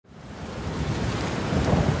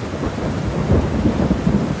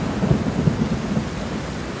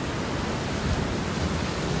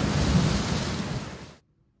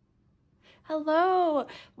Hello,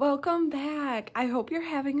 welcome back. I hope you're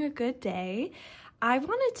having a good day. I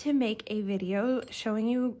wanted to make a video showing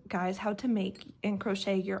you guys how to make and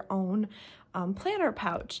crochet your own planner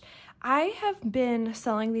pouch. I have been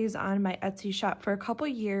selling these on my Etsy shop for a couple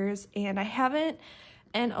years, and I haven't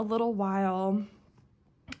in a little while,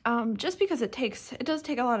 just because it does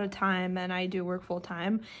take a lot of time, and I do work full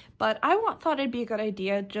time, but I thought it'd be a good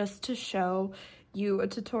idea just to show you a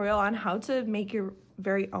tutorial on how to make your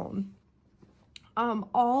very own.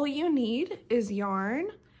 All you need is yarn,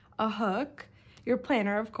 a hook, your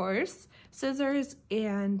planner of course, scissors,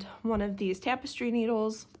 and one of these tapestry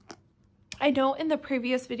needles. I know in the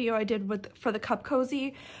previous video I did for the cup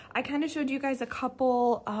cozy, I kind of showed you guys a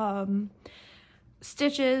couple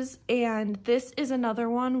stitches, and this is another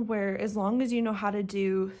one where as long as you know how to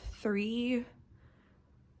do 3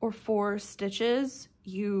 or 4 stitches,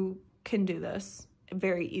 you can do this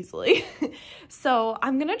very easily. So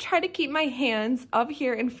I'm gonna try to keep my hands up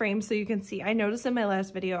here in frame so you can see. I noticed in my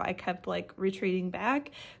last video I kept like retreating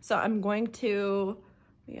back, so I'm going to,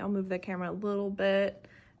 I'll move the camera a little bit,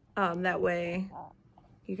 that way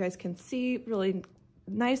you guys can see really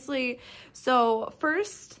nicely. So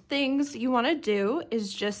first things you want to do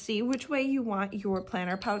is just see which way you want your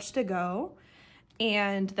planner pouch to go,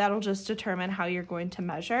 and that'll just determine how you're going to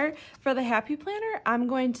measure. For the Happy Planner, I'm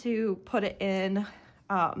going to put it in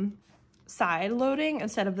side loading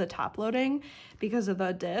instead of the top loading because of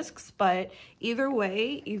the discs, but either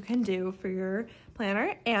way you can do for your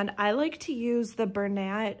planner. And I like to use the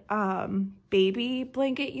Bernat baby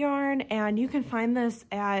blanket yarn, and you can find this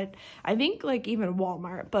at, I think, like even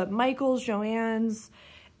Walmart, but Michael's, Joann's,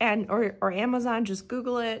 and or Amazon. Just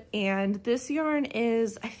Google it. And this yarn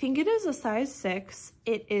is, I think it is a size 6.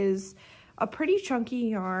 It is a pretty chunky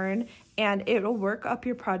yarn, and it'll work up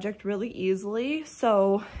your project really easily,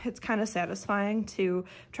 so it's kind of satisfying to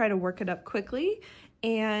try to work it up quickly.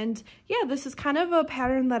 And yeah, this is kind of a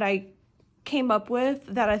pattern that I came up with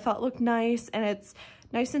that I thought looked nice, and it's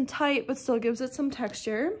nice and tight but still gives it some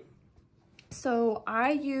texture. So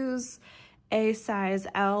I use a size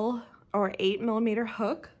L or 8mm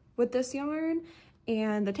hook with this yarn,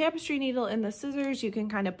 and the tapestry needle and the scissors you can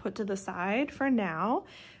kind of put to the side for now.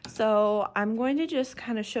 So I'm going to just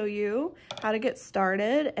kind of show you how to get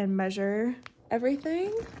started and measure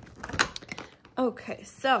everything. Okay,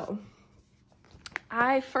 so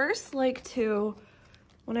I first like to,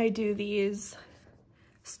 when I do these,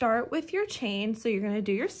 start with your chain. So you're going to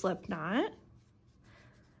do your slip knot,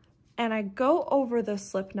 and I go over the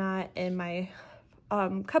slip knot in my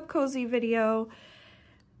cup cozy video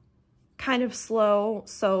kind of slow,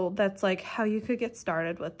 so that's like how you could get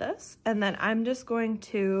started with this. And then I'm just going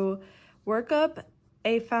to work up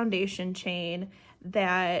a foundation chain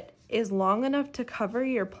that is long enough to cover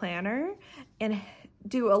your planner and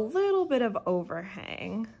do a little bit of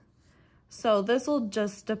overhang. So this will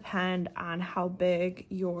just depend on how big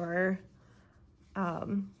your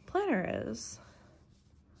planner is.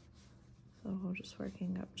 So we're just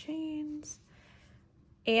working up chains.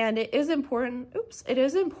 And it is important, it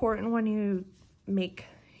is important when you make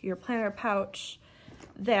your planner pouch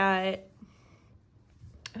that,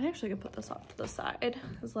 I'm actually gonna put this off to the side,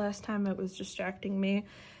 because last time it was distracting me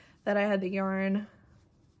that I had the yarn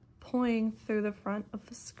pulling through the front of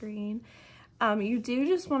the screen. You do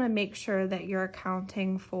just wanna make sure that you're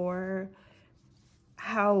accounting for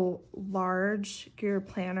how large your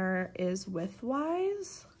planner is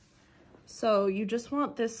width-wise. So you just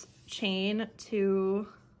want this chain to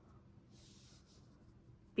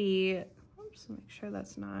be, oops, make sure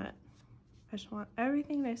that's not, I just want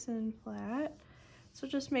everything nice and flat. So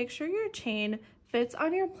just make sure your chain fits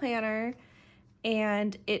on your planner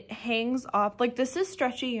and it hangs off. Like, this is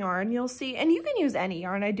stretchy yarn, you'll see, and you can use any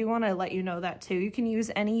yarn. I do want to let you know that too. You can use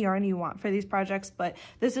any yarn you want for these projects, but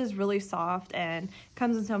this is really soft and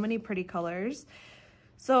comes in so many pretty colors.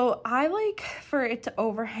 So I like for it to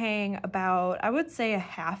overhang about, I would say, a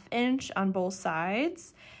 1/2 inch on both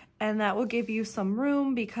sides, and that will give you some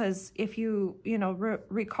room, because if you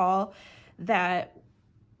recall that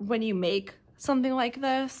when you make something like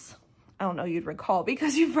this, I don't know, you'd recall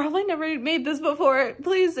because you've probably never made this before.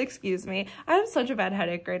 Please excuse me. I have such a bad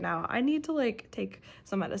headache right now. I need to like take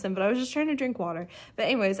some medicine, but I was just trying to drink water. But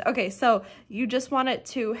anyways, okay, so you just want it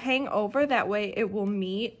to hang over, that way it will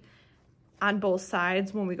meet on both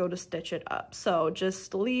sides when we go to stitch it up. So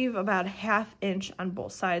just leave about 1/2 inch on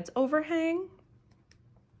both sides overhang,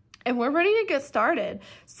 and we're ready to get started.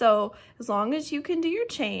 So as long as you can do your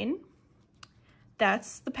chain,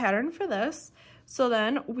 that's the pattern for this. So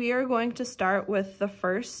then we are going to start with the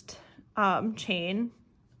first chain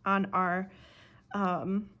on our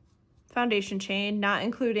foundation chain, not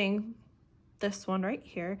including this one right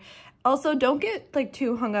here. Also, don't get like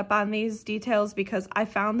too hung up on these details because I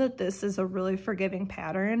found that this is a really forgiving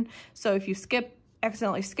pattern. So if you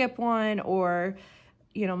accidentally skip one or,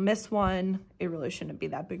 you know, miss one, it really shouldn't be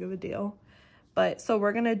that big of a deal. But so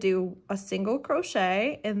we're gonna do a single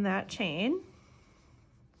crochet in that chain.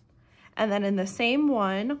 And then in the same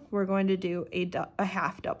one, we're going to do a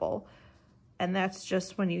half double. And that's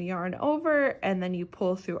just when you yarn over and then you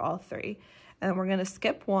pull through all three. And we're gonna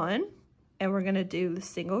skip one and we're gonna do the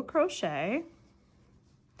single crochet.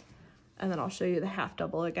 And then I'll show you the half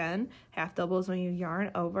double again. Half double is when you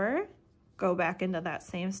yarn over, go back into that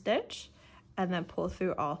same stitch, and then pull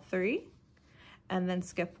through all three. And then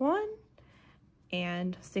skip one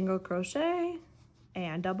and single crochet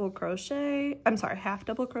and double crochet, I'm sorry, half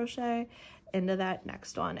double crochet into that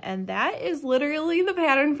next one. And that is literally the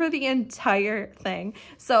pattern for the entire thing.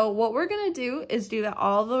 So what we're gonna do is do that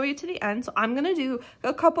all the way to the end. So I'm gonna do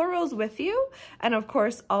a couple rows with you. And of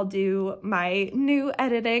course I'll do my new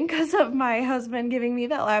editing because of my husband giving me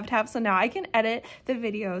that laptop. So now I can edit the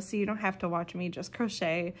video so you don't have to watch me just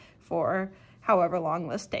crochet for however long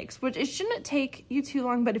this takes, which it shouldn't take you too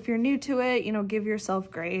long, but if you're new to it, you know, give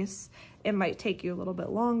yourself grace. It might take you a little bit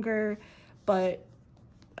longer, but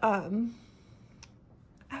I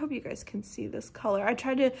hope you guys can see this color. I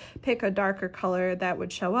tried to pick a darker color that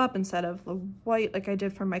would show up instead of the white like I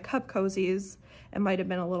did for my cup cozies. It might have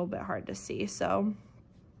been a little bit hard to see, so.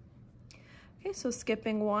 Okay, so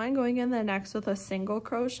skipping one, going in the next with a single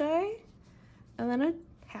crochet, and then a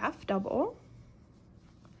half double.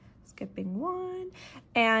 Skipping one,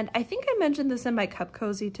 and I think I mentioned this in my cup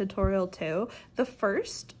cozy tutorial too. The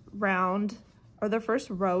first round or the first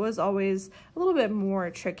row is always a little bit more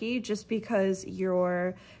tricky just because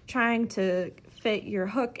you're trying to fit your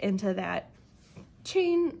hook into that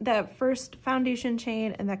chain, that first foundation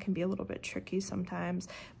chain, and that can be a little bit tricky sometimes.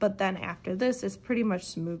 But then after this, it's pretty much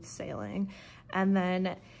smooth sailing. And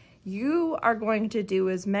then you are going to do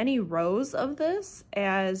as many rows of this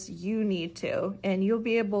as you need to, and you'll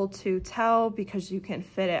be able to tell because you can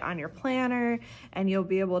fit it on your planner, and you'll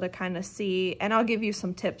be able to kind of see, and I'll give you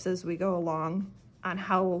some tips as we go along on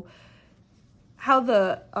how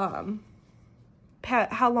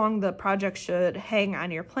long the project should hang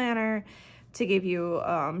on your planner to give you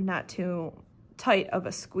not too tight of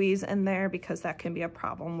a squeeze in there, because that can be a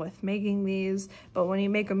problem with making these. But when you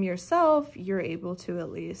make them yourself, you're able to at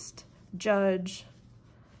least judge.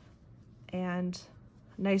 And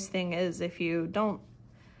nice thing is, if you don't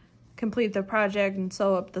complete the project and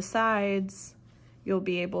sew up the sides, you'll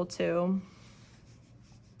be able to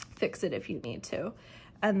fix it if you need to.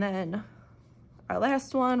 And then our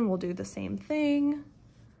last one, we'll do the same thing,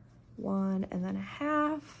 one and then a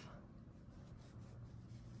half.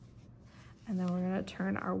 And then we're gonna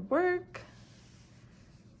turn our work.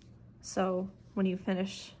 So when you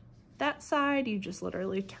finish that side, you just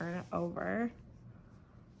literally turn it over.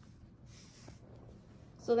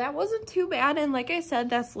 So that wasn't too bad. And like I said,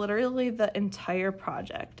 that's literally the entire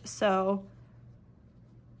project. So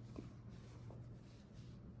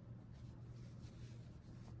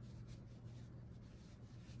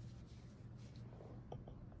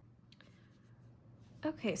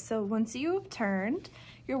okay, so once you have turned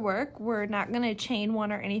your work, we're not gonna chain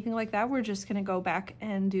one or anything like that. We're just gonna go back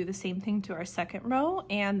and do the same thing to our second row.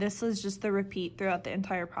 And this is just the repeat throughout the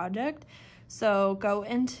entire project. So go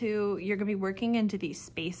into, you're gonna be working into these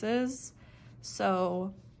spaces.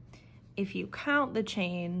 So if you count the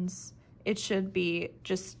chains, it should be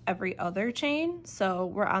just every other chain. So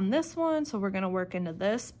we're on this one, so we're gonna work into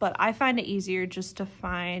this, but I find it easier just to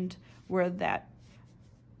find where that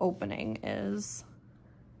opening is.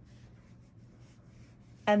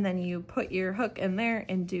 And then you put your hook in there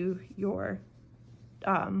and do your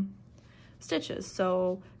stitches.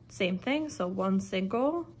 So same thing, so one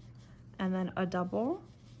single and then a double.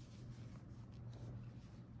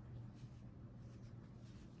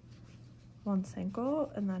 One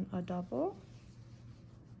single and then a double.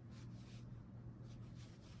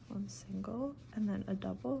 One single and then a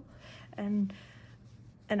double. And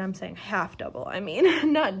I'm saying half double, I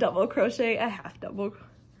mean, not double crochet, a half double.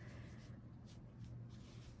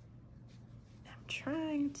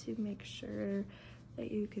 Trying to make sure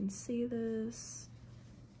that you can see this.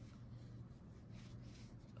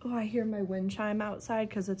 Oh, I hear my wind chime outside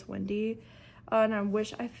because it's windy. And I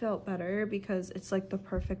wish I felt better because it's like the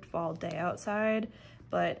perfect fall day outside.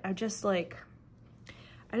 But I just have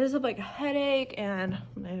like a headache, and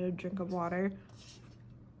I need a drink of water.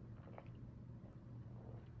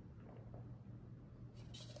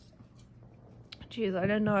 Jeez, I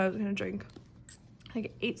didn't know I was gonna drink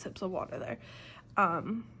like 8 sips of water there.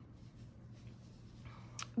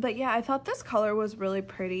 But yeah, I thought this color was really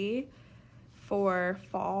pretty for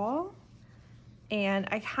fall, and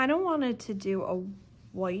I kind of wanted to do a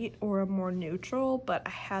white or a more neutral, but I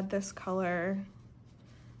had this color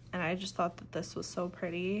and I just thought that this was so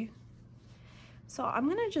pretty. So I'm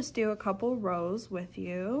gonna just do a couple rows with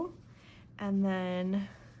you, and then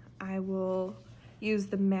I will use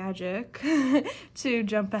the magic to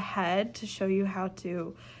jump ahead to show you how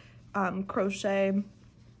to crochet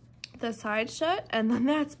the side shut, and then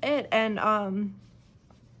that's it. And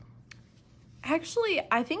actually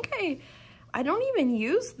I think I don't even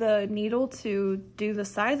use the needle to do the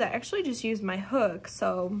sides. I actually just use my hook.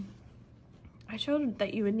 So I showed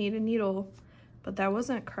that you would need a needle, but that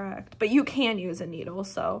wasn't correct. But you can use a needle,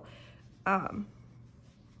 so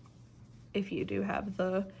if you do have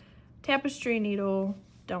the tapestry needle,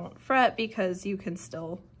 don't fret, because you can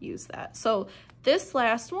still use that. So this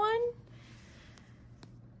last one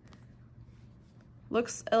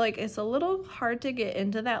looks like it's a little hard to get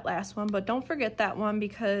into that last one, but don't forget that one,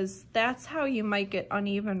 because that's how you might get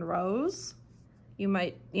uneven rows. You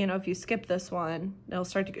might, you know, if you skip this one, it'll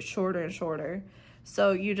start to get shorter and shorter.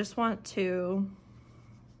 So you just want to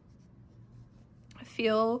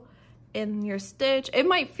feel in your stitch. It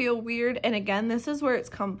might feel weird, and again, this is where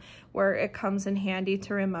it comes in handy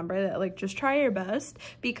to remember that, like, just try your best,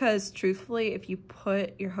 because truthfully, if you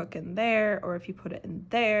put your hook in there, or if you put it in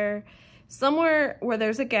there, somewhere where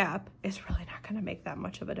there's a gap, it's really not going to make that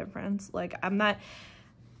much of a difference. Like, I'm not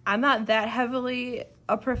that heavily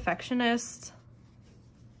a perfectionist,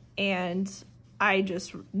 and I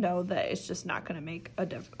just know that it's just not going to make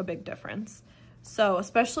a big difference. So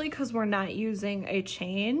especially because we're not using a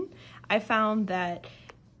chain, I found that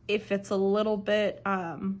if it's a little bit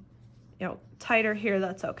you know, tighter here,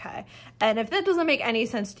 that's okay. And if that doesn't make any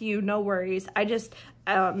sense to you, no worries. I just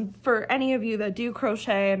for any of you that do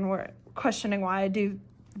crochet and were questioning why I do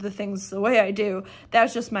the things the way I do,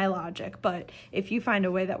 that's just my logic. But if you find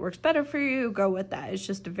a way that works better for you, go with that. It's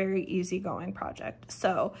just a very easygoing project.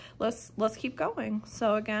 So let's keep going.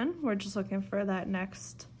 So again, we're just looking for that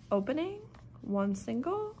next opening, one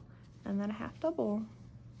single and then a half double.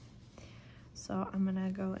 So I'm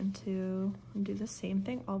gonna go into and do the same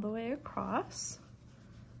thing all the way across.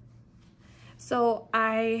 So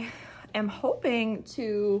I am hoping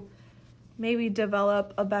to maybe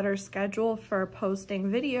develop a better schedule for posting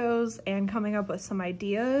videos and coming up with some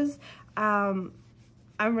ideas. I'm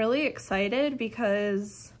really excited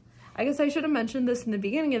because I guess I should have mentioned this in the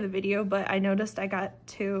beginning of the video, but I noticed I got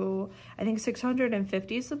to, I think,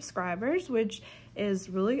 650 subscribers, which is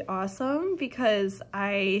really awesome, because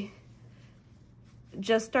I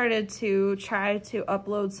just started to try to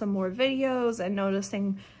upload some more videos and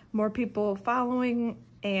noticing more people following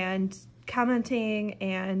and commenting,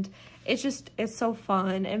 and it's so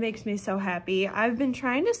fun. It makes me so happy. I've been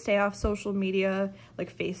trying to stay off social media,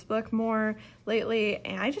 like Facebook, more lately,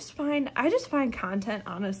 and I just find content,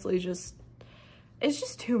 honestly, it's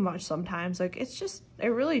just too much sometimes. Like, it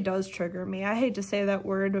really does trigger me. I hate to say that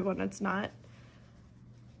word when it's not,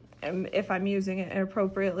 if I'm using it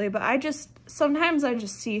inappropriately, but sometimes I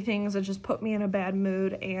just see things that just put me in a bad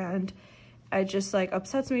mood, and it just, like,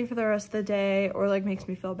 upsets me for the rest of the day, or, like, makes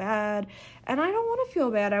me feel bad. And I don't want to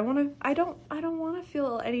feel bad. I don't want to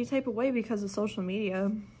feel any type of way because of social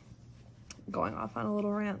media. Going off on a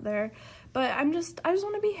little rant there. But I just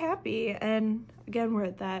want to be happy. And again, we're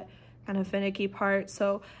at that kind of finicky part.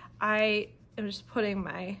 So I am just putting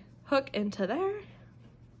my hook into there.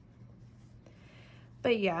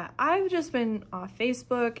 But yeah, I've just been off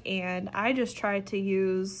Facebook, and I just try to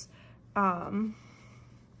use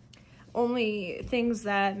only things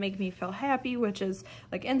that make me feel happy, which is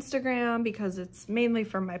like Instagram, because it's mainly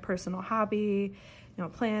for my personal hobby, you know,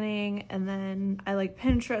 planning. And then I like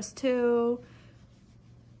Pinterest too.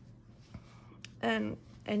 And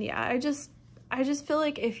yeah, I just feel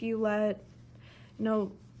like if you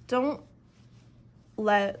don't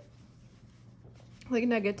let, like,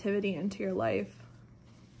 negativity into your life.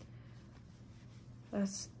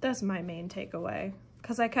 That's my main takeaway.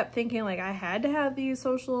 Because I kept thinking, like, I had to have these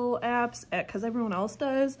social apps because everyone else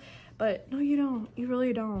does. But no, you don't. You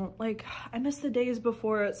really don't. Like, I miss the days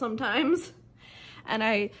before it sometimes. And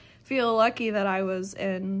I feel lucky that I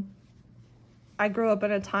grew up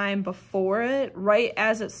in a time before it, right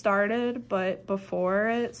as it started, but before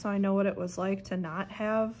it. So I know what it was like to not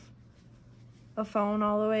have a phone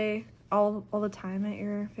all the time at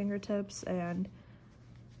your fingertips. And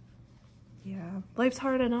yeah, life's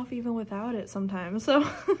hard enough even without it sometimes. So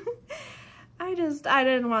I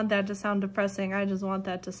didn't want that to sound depressing. I just want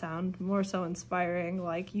that to sound more so inspiring.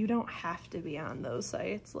 Like, you don't have to be on those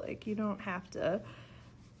sites. Like, you don't have to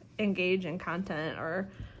engage in content or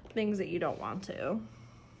things that you don't want to.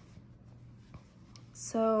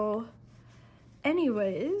 So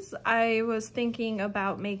anyways, I was thinking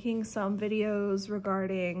about making some videos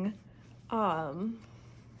regarding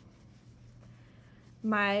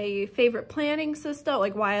my favorite planning system,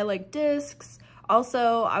 like why I like discs.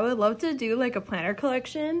 Also, I would love to do like a planner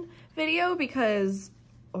collection video because,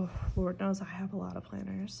 oh, Lord knows I have a lot of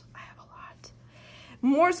planners. I have a lot.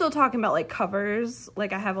 More so talking about like covers.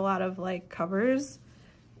 Like I have a lot of like covers,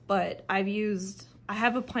 but I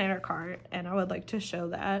have a planner cart and I would like to show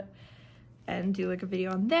that and do like a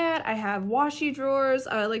video on that. I have washi drawers.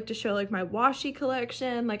 I would like to show like my washi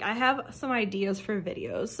collection. Like I have some ideas for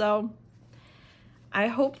videos. So I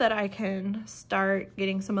hope that I can start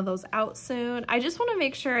getting some of those out soon. I just want to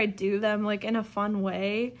make sure I do them like in a fun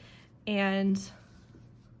way, and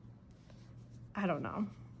I don't know.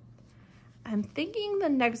 I'm thinking the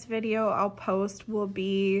next video I'll post will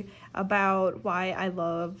be about why I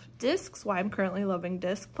love discs, why I'm currently loving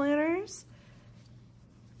disc planners.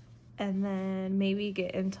 And then maybe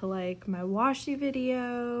get into like my washi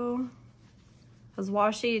video. Because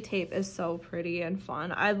washi tape is so pretty and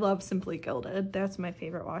fun. I love Simply Gilded. That's my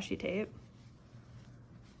favorite washi tape.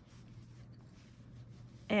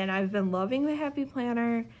 And I've been loving the Happy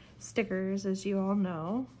Planner stickers, as you all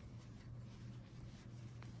know.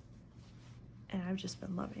 And I've just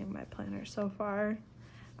been loving my planner so far.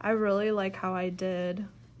 I really like how I did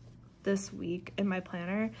this week in my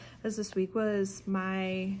planner, as this week was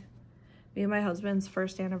me and my husband's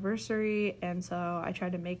first anniversary, and so I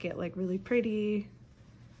tried to make it like really pretty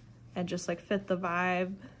and just like fit the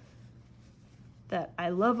vibe that I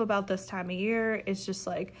love about this time of year. It's just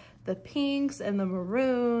like the pinks and the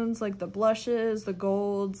maroons, like the blushes, the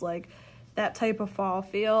golds, like that type of fall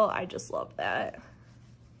feel. I just love that.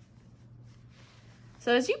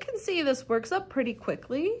 So as you can see, this works up pretty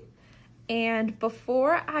quickly. And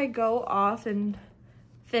before I go off and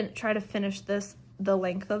try to finish the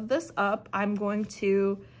length of this up, I'm going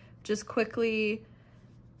to just quickly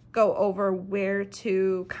go over where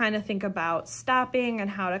to kind of think about stopping and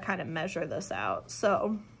how to kind of measure this out.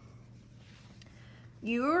 So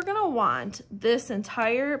you are gonna want this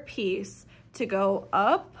entire piece to go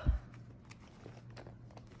up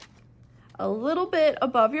a little bit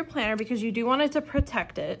above your planner because you do want it to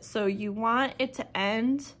protect it. So you want it to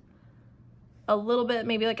end a little bit,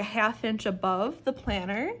 maybe like a ½ inch above the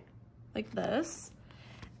planner, like this.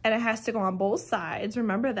 And it has to go on both sides,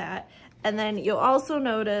 remember that. And then you'll also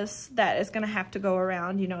notice that it's gonna have to go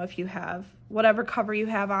around, you know, if you have whatever cover you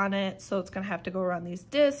have on it, so it's gonna have to go around these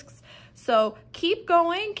discs. So keep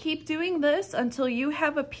going, keep doing this until you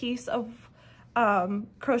have a piece of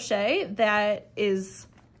crochet that is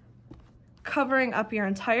covering up your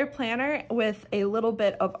entire planner with a little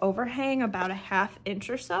bit of overhang, about a ½ inch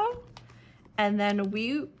or so. And then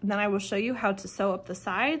I will show you how to sew up the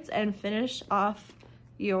sides and finish off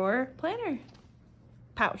your planner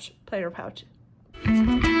pouch.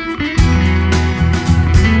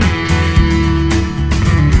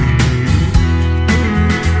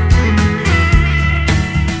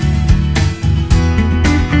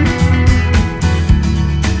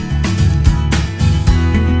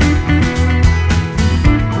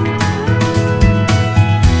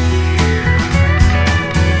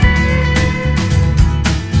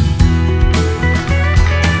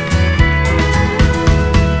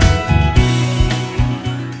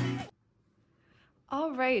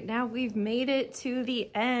 Now we've made it to the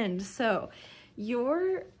end. So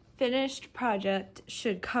your finished project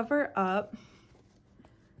should cover up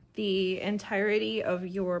the entirety of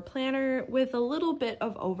your planner with a little bit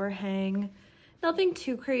of overhang. Nothing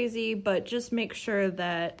too crazy, but just make sure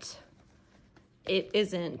that it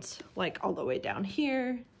isn't like all the way down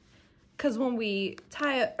here, because when we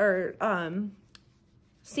tie it or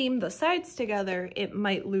seam the sides together, it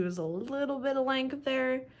might lose a little bit of length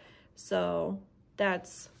there. So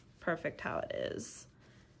that's perfect how it is.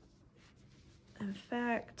 In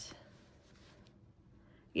fact,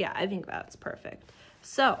 yeah, I think that's perfect.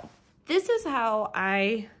 So this is how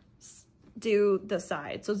I do the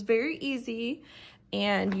side. So it's very easy,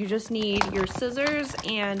 and you just need your scissors,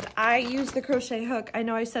 and I use the crochet hook. I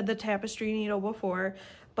know I said the tapestry needle before,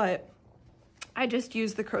 but I just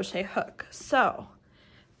use the crochet hook. So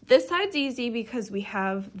this side's easy because we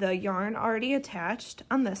have the yarn already attached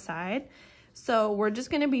on this side. So we're just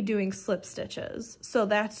going to be doing slip stitches. So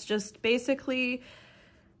that's just basically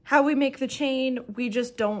how we make the chain. We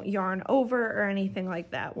just don't yarn over or anything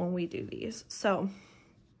like that when we do these. So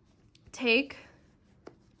take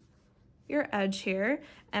your edge here,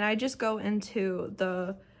 and I just go into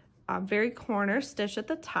the very corner stitch at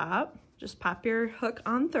the top. Just pop your hook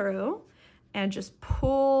on through, and just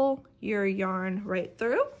pull your yarn right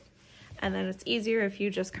through. And then it's easier if you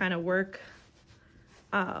just kind of work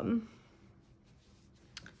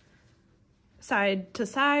side to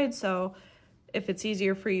side. So if it's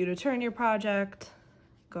easier for you to turn your project,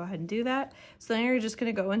 go ahead and do that. So then you're just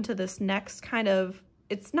gonna go into this next kind of,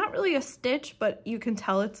 it's not really a stitch, but you can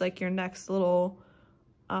tell it's like your next little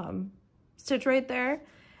stitch right there.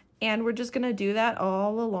 And we're just gonna do that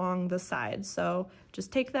all along the side. So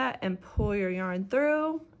just take that and pull your yarn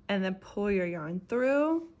through, and then pull your yarn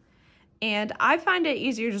through. And I find it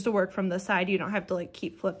easier just to work from the side. You don't have to like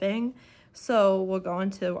keep flipping. So we'll go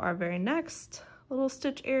into our very next little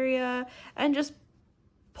stitch area and just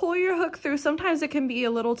pull your hook through. Sometimes it can be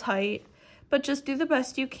a little tight, but just do the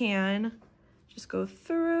best you can. Just go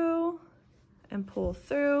through and pull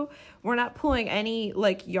through. We're not pulling any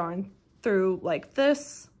like yarn through like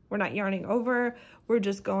this. We're not yarning over. We're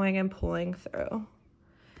just going and pulling through.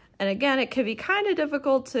 And again, it could be kind of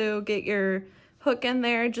difficult to get your hook in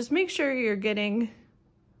there. Just make sure you're getting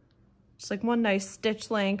just like one nice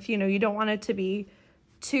stitch length. You know, you don't want it to be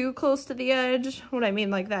too close to the edge. What I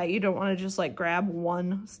mean like that, you don't want to just like grab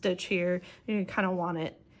one stitch here. You kind of want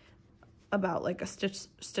it about like a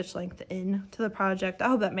stitch length in to the project. I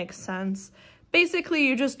hope that makes sense. Basically,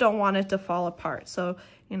 you just don't want it to fall apart. So,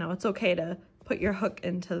 you know, it's okay to put your hook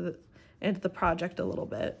into the project a little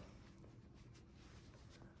bit.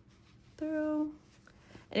 Through.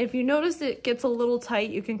 And if you notice it gets a little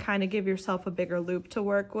tight, you can kind of give yourself a bigger loop to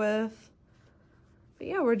work with. But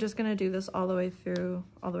yeah, we're just gonna do this all the way through,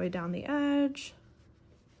 all the way down the edge.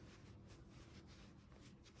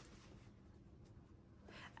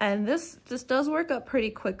 And this does work up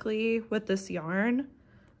pretty quickly with this yarn,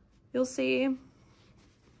 you'll see.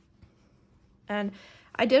 And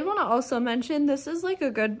I did want to also mention, this is like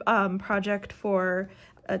a good project for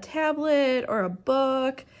a tablet or a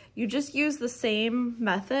book. You just use the same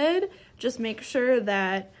method. Just make sure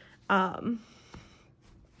that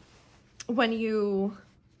when you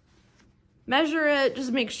measure it,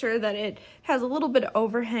 just make sure that it has a little bit of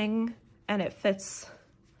overhang and it fits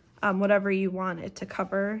whatever you want it to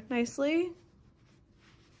cover nicely.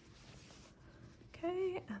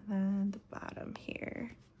 Okay, and then the bottom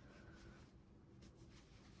here.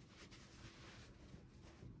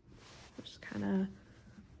 Just kind of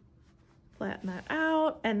flatten that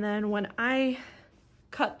out, and then when I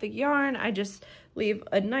cut the yarn, I just leave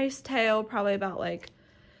a nice tail, probably about like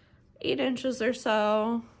 8 inches or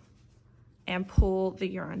so, and pull the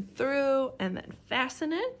yarn through and then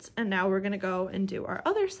fasten it. And now we're gonna go and do our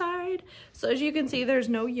other side. So as you can see, there's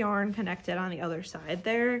no yarn connected on the other side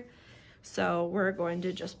there. So we're going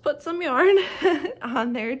to just put some yarn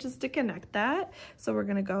on there just to connect that. So we're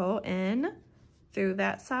gonna go in through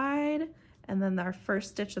that side, and then our first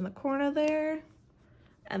stitch in the corner there,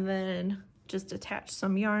 and then just attach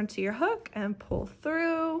some yarn to your hook and pull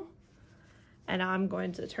through. And I'm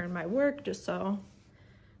going to turn my work just so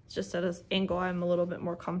it's just at an angle I'm a little bit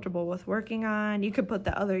more comfortable with working on. You could put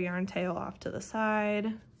the other yarn tail off to the side.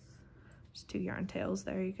 There's 2 yarn tails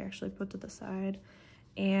there you can actually put to the side,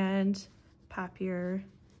 and pop your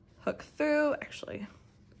hook through. Actually,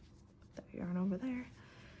 put that yarn over there.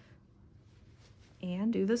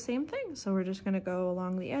 And do the same thing. So we're just gonna go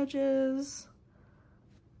along the edges.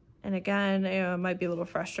 And again, it might be a little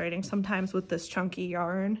frustrating sometimes with this chunky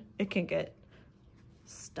yarn. It can get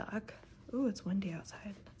stuck. Ooh, it's windy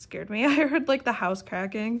outside. That scared me. I heard like the house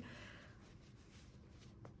cracking.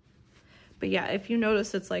 But yeah, if you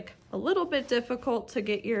notice it's like a little bit difficult to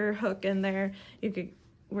get your hook in there, you could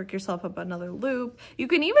work yourself up another loop. You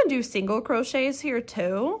can even do single crochets here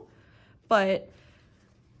too, but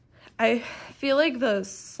I feel like the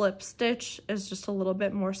slip stitch is just a little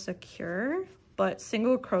bit more secure, but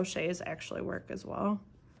single crochets actually work as well.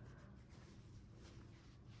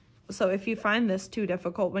 So if you find this too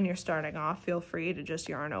difficult when you're starting off, feel free to just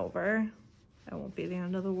yarn over. That won't be the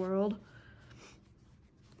end of the world.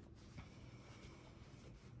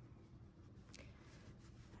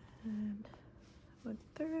 And went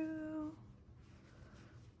through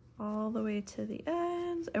all the way to the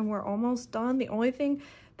ends, and we're almost done. The only thing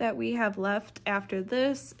that we have left after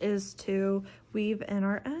this is to weave in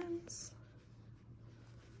our ends.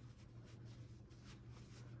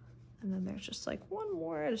 And then there's just like one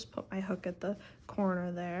more. I just put my hook at the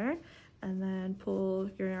corner there, and then pull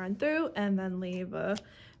your yarn through, and then leave a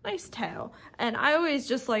nice tail. And I always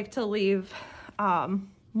just like to leave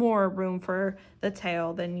more room for the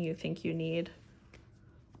tail than you think you need.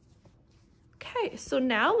 Okay, so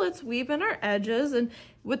now let's weave in our edges. And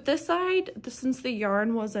with this side, since the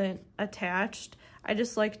yarn wasn't attached, I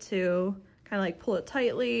just like to kind of like pull it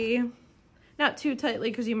tightly Not too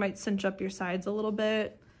tightly because you might cinch up your sides a little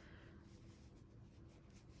bit.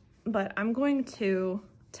 But I'm going to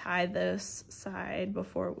tie this side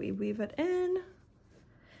before we weave it in.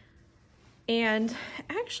 And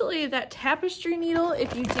actually that tapestry needle,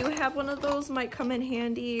 if you do have one of those, might come in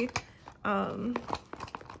handy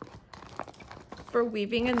for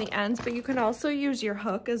weaving in the ends, but you can also use your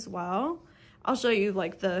hook as well. I'll show you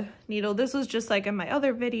like the needle. This was just like in my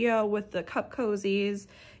other video with the cup cozies.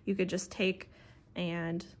 You could just take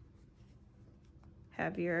and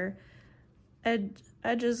have your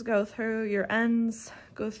edges go through, your ends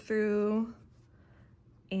go through,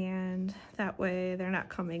 and that way they're not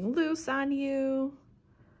coming loose on you.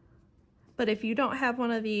 But if you don't have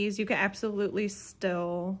one of these, you can absolutely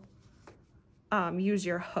still use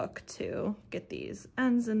your hook to get these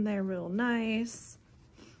ends in there real nice.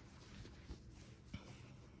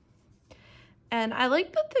 And I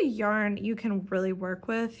like that the yarn you can really work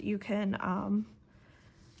with. You can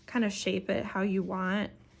kind of shape it how you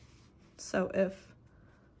want. So if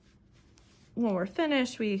when we're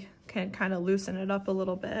finished, we can kind of loosen it up a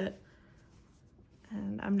little bit.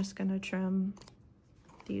 And I'm just gonna trim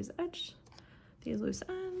these loose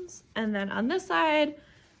ends. And then on this side,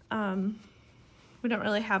 we don't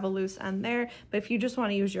really have a loose end there, but if you just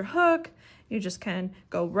want to use your hook, you just can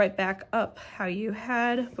go right back up how you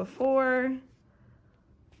had before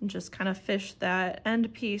and just kind of fish that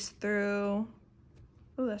end piece through.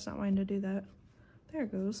 Oh, that's not wanting to do that. There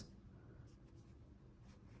it goes.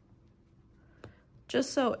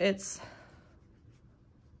 Just so it's,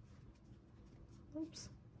 oops.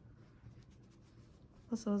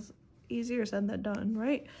 This was easier said than done,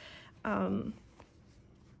 right?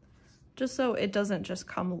 Just so it doesn't just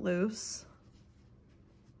come loose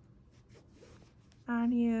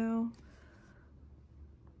on you.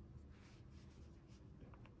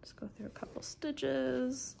 Just go through a couple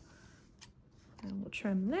stitches and we'll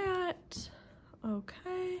trim that.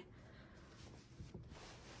 Okay.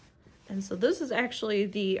 And so this is actually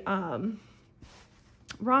the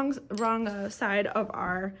wrong side of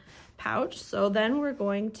our pouch. So then we're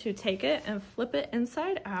going to take it and flip it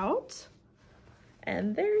inside out.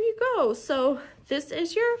 And there you go. So this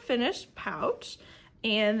is your finished pouch.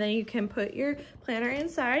 And then you can put your planner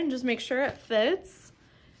inside and just make sure it fits.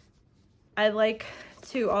 I like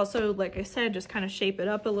to also, like I said, just kind of shape it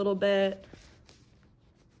up a little bit.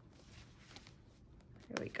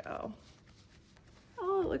 Here we go.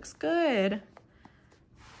 Oh, it looks good.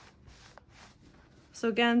 So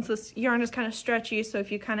again, this yarn is kind of stretchy, so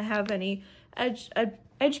if you kind of have any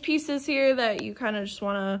edge pieces here that you kind of just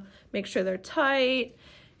want to make sure they're tight,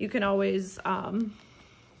 you can always, my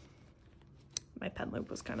pen loop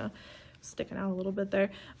was kind of sticking out a little bit there.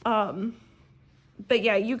 But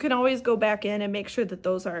yeah, you can always go back in and make sure that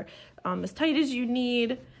those are as tight as you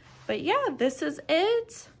need. But yeah, this is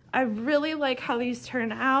it. I really like how these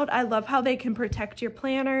turn out. I love how they can protect your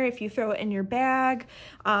planner if you throw it in your bag.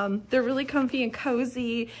 They're really comfy and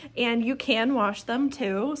cozy, and you can wash them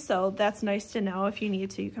too. So that's nice to know. If you need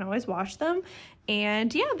to, you can always wash them.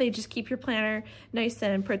 And yeah, they just keep your planner nice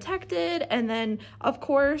and protected. And then of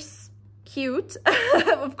course, cute.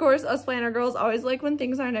 Of course, us planner girls always like when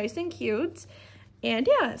things are nice and cute. And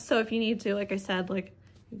yeah, so if you need to, like I said, like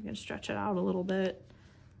you can stretch it out a little bit.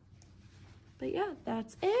 But yeah,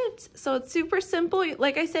 that's it. So it's super simple.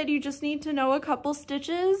 Like I said, you just need to know a couple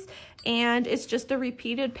stitches and it's just a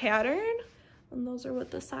repeated pattern. And those are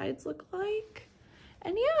what the sides look like.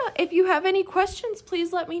 And yeah, if you have any questions,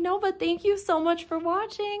 please let me know. But thank you so much for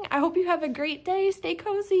watching. I hope you have a great day. Stay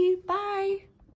cozy. Bye.